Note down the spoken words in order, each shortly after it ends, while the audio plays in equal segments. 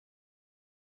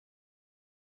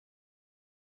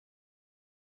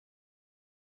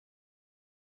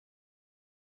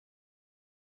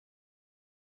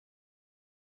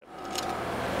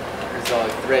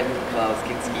Herzog threatened Klaus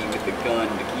Kinski with a gun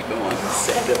to keep him on the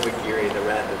set of Akira, The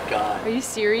Wrath of God. Are you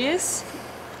serious?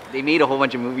 They made a whole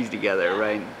bunch of movies together,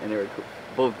 right? And they were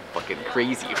both fucking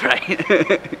crazy, right?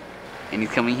 And he's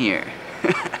coming here. Are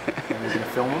we gonna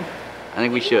film him? I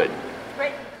think we should.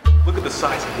 Right. Look at the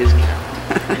size of his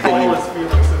camera. All his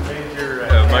Felix and major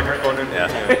microphone in. Yeah.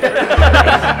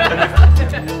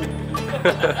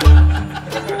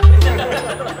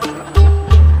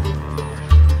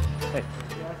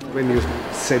 When you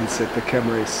sense that the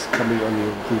camera is coming on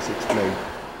you, please explain.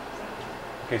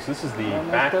 Okay, so this is the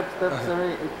back. Stop,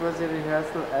 sorry, it was a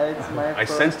rehearsal. It's my I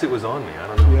sensed it was on me. I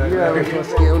don't know.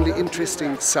 The only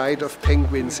interesting side of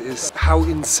penguins is how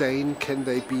insane can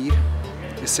they be?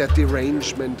 Is that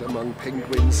derangement among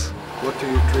penguins? What do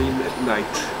you dream at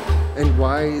night? And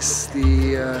why is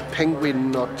the penguin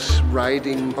not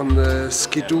riding on the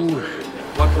skidoo?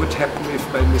 What would happen if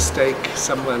by mistake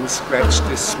someone scratched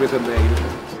this with a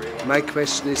nail? My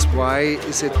question is, why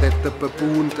is it that the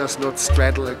baboon does not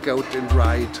straddle a goat and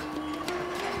ride?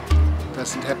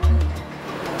 Doesn't happen.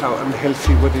 How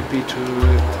unhealthy would it be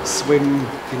to swim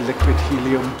in liquid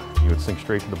helium? You would sink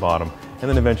straight to the bottom, and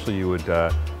then eventually you would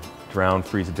drown,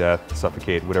 freeze to death,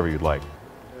 suffocate, whatever you'd like.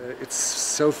 It's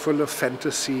so full of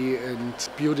fantasy and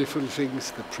beautiful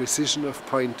things. The precision of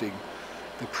pointing,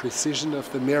 the precision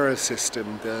of the mirror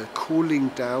system, the cooling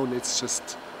down, it's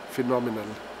just phenomenal.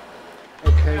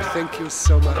 Okay, thank you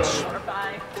so much.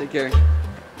 Bye. Take care.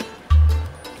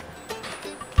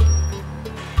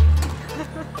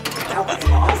 That was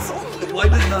awesome. Why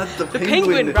did not the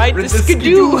penguin ride the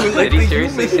skidoo? Did he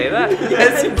seriously say that?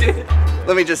 Yes, he did.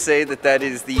 Let me just say that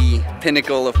is the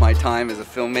pinnacle of my time as a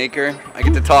filmmaker. I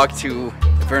get to talk to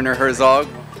Werner Herzog.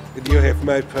 And you have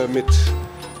my permit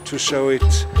to show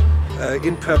it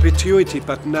in perpetuity,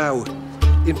 but now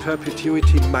in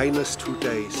perpetuity -2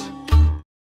 days.